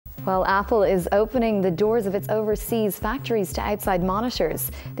Well, Apple is opening the doors of its overseas factories to outside monitors.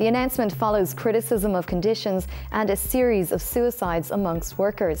 The announcement follows criticism of conditions and a series of suicides amongst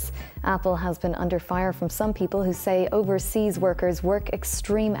workers. Apple has been under fire from some people who say overseas workers work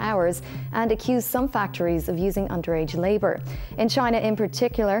extreme hours and accuse some factories of using underage labour. In China in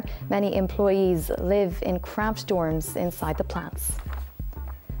particular, many employees live in cramped dorms inside the plants.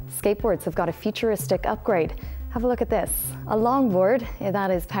 Skateboards have got a futuristic upgrade. Have a look at this. A longboard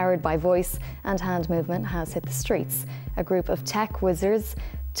that is powered by voice and hand movement has hit the streets. A group of tech wizards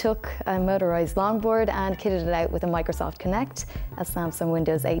took a motorized longboard and kitted it out with a Microsoft Kinect, a Samsung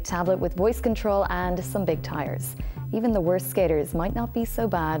Windows 8 tablet with voice control and some big tires. Even the worst skaters might not be so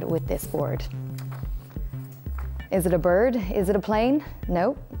bad with this board. Is it a bird? Is it a plane?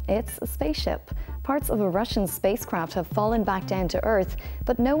 No, it's a spaceship. Parts of a Russian spacecraft have fallen back down to Earth,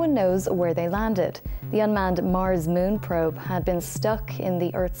 but no one knows where they landed. The unmanned Mars Moon probe had been stuck in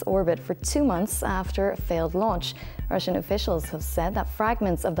the Earth's orbit for 2 months after a failed launch. Russian officials have said that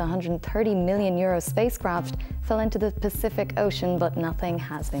fragments of the €130 million spacecraft fell into the Pacific Ocean, but nothing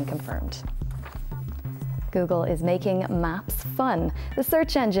has been confirmed. Google is making maps fun. The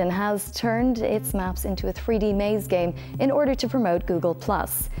search engine has turned its maps into a 3D maze game in order to promote Google+.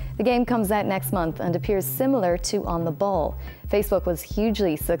 The game comes out next month and appears similar to On the Ball. Facebook was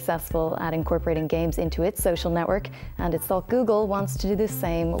hugely successful at incorporating games into its social network, and it's thought Google wants to do the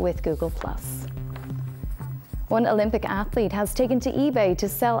same with Google+. One Olympic athlete has taken to eBay to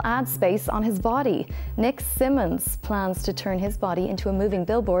sell ad space on his body. Nick Symmonds plans to turn his body into a moving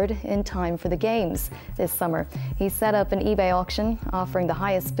billboard in time for the Games this summer. He set up an eBay auction, offering the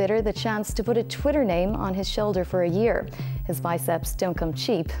highest bidder the chance to put a Twitter name on his shoulder for a year. His biceps don't come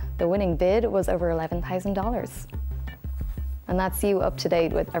cheap. The winning bid was over $11,000. And that's you up to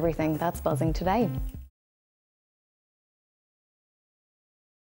date with everything that's buzzing today.